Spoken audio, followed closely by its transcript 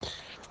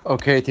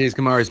Okay, today's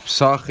Gemara is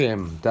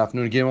Psachim, Daf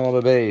Nun Gimel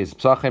Ababeis.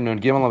 Psachim Nun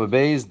Gimel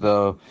Ababeis,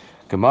 the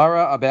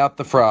Gemara about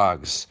the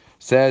frogs.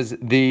 Says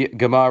the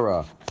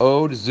Gemara,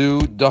 Od Zu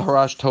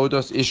Dahrash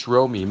Todos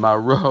Ishromi,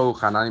 Maro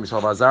Chananim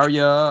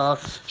Shalvazaria,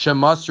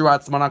 Shemasru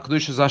Atzman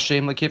HaKadosh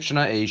Hashem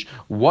Lekivshana Eish.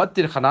 What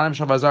did Chananim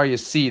Shalvazaria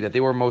see that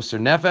they were Moser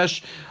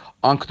Nefesh?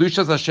 On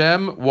Kedushas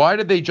Hashem, why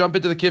did they jump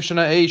into the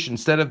Kivshana Eish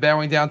instead of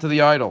bowing down to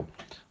the idol?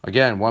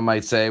 Again, one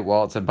might say,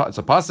 well, it's a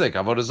pasuk,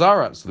 avodah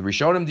zara. So the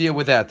Rishonim deal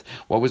with that.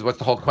 What's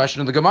the whole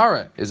question of the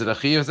Gemara? Is it a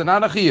chiyuv? Is it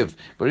not a chiyuv?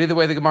 But either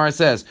way, the Gemara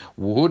says,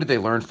 who did they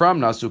learn from?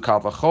 Nasu kal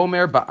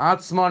vachomer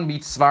ba'atzman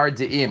mitzvar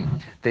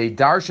de'im. They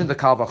darshan the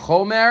kal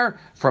vachomer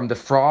from the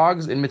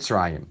frogs in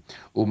Mitzrayim.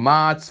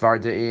 Umat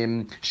tzvar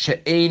de'im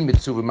she'ein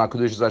mitzuvim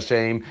ma'kedush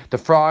Hashem. The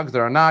frogs that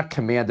are not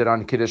commanded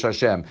on Kiddush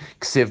Hashem.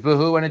 Ksiv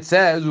behu, and it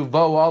says, uvo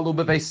alu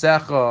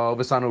b'veisecha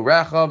v'sanu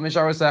recha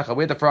v'misharasecha.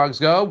 Where the frogs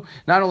go?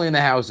 Not only in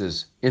the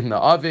houses, in the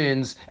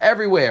ovens,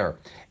 everywhere.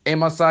 When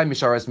do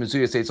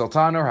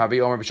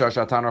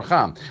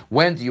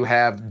you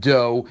have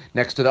dough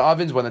next to the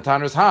ovens? When the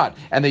tanner is hot.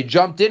 And they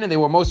jumped in and they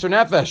were Moser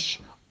Nefesh.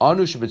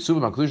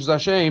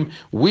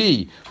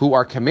 We who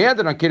are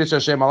commanded on Kiddush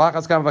Hashem,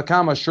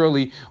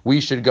 surely we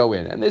should go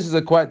in. And this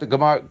is quite the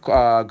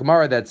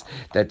Gemara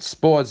that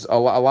spawns a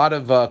lot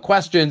of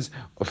questions.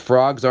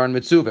 Frogs are in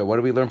mitzvah. What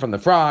do we learn from the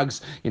frogs?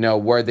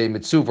 Were they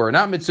mitzvah or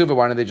not mitzvah?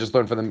 Why don't they just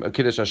learn from the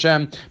Kiddush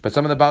Hashem? But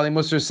some of the Bali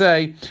Musar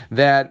say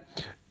that,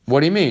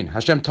 what do you mean?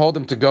 Hashem told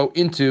them to go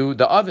into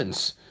the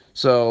ovens.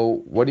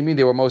 So what do you mean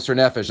they were Moser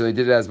Nefesh and they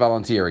did it as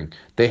volunteering?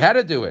 They had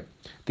to do it.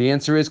 The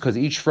answer is because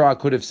each frog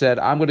could have said,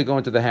 I'm going to go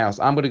into the house,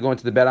 I'm going to go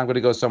into the bed, I'm going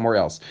to go somewhere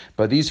else.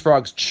 But these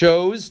frogs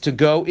chose to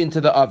go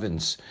into the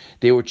ovens.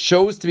 They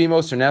chose to be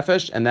Moser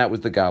Nefesh, and that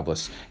was the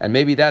Gavlis. And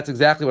maybe that's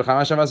exactly what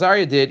Chamash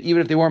Azaria did,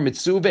 even if they weren't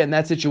Mitzvah in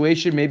that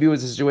situation. Maybe it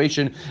was a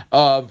situation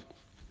of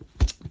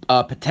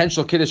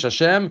potential Kiddush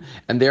Hashem,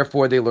 and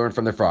therefore they learned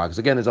from the frogs.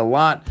 Again, there's a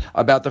lot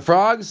about the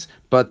frogs,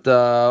 but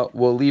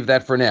we'll leave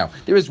that for now.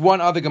 There is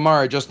one other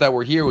Gemara just that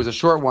we're here. It was a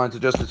short one, so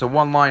it's a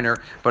one-liner,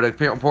 but an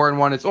important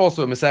one. It's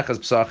also a Maseches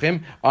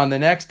Psachim. On the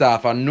next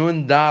daf, on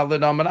Nun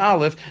Daled Amud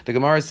Aleph, the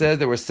Gemara says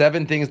there were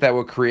 7 things that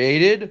were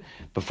created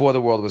before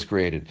the world was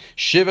created.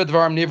 Shiva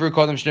Dvarim Nivru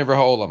Kodem Shnivra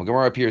Ha'olam.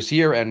 Gemara appears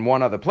here and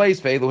one other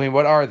place. Ve'eluhim,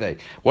 what are they?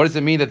 What does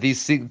it mean that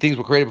these things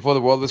were created before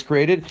the world was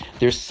created?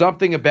 There's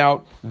something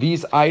about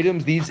these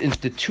items, these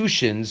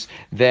institutions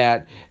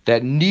that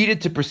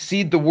needed to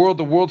precede the world.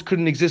 The world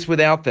couldn't exist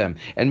without them.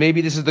 And maybe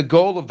this is the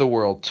goal of the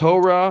world.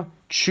 Torah,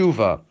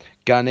 Tshuva,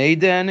 Gan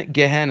Eden,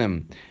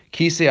 Gehenim,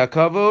 Kisei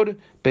HaKavod,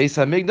 Beis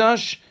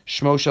HaMikdash,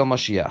 Shmo Shel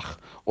Mashiach.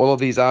 All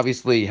of these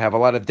obviously have a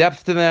lot of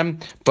depth to them,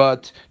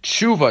 but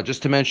Tshuva,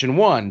 just to mention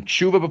one,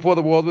 Tshuva before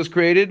the world was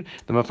created,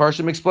 the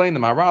Mefarshim explain, the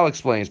Maharal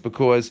explains,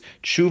 because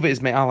Tshuva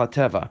is Me'al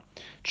HaTeva.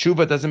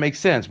 Tshuva doesn't make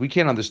sense. We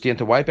can't understand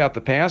to wipe out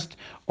the past.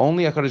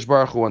 Only HaKadosh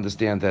Baruch Hu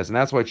understands this, and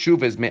that's why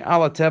Tshuva is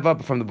Me'al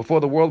HaTeva, from before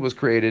the world was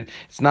created.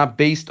 It's not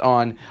based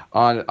on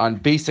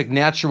basic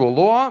natural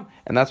law,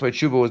 and that's why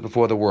Tshuva was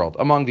before the world.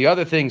 Among the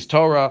other things,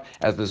 Torah,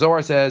 as the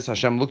Zohar says,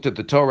 Hashem looked at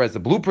the Torah as the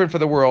blueprint for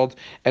the world,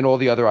 and all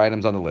the other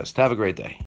items on the list. Have a great day.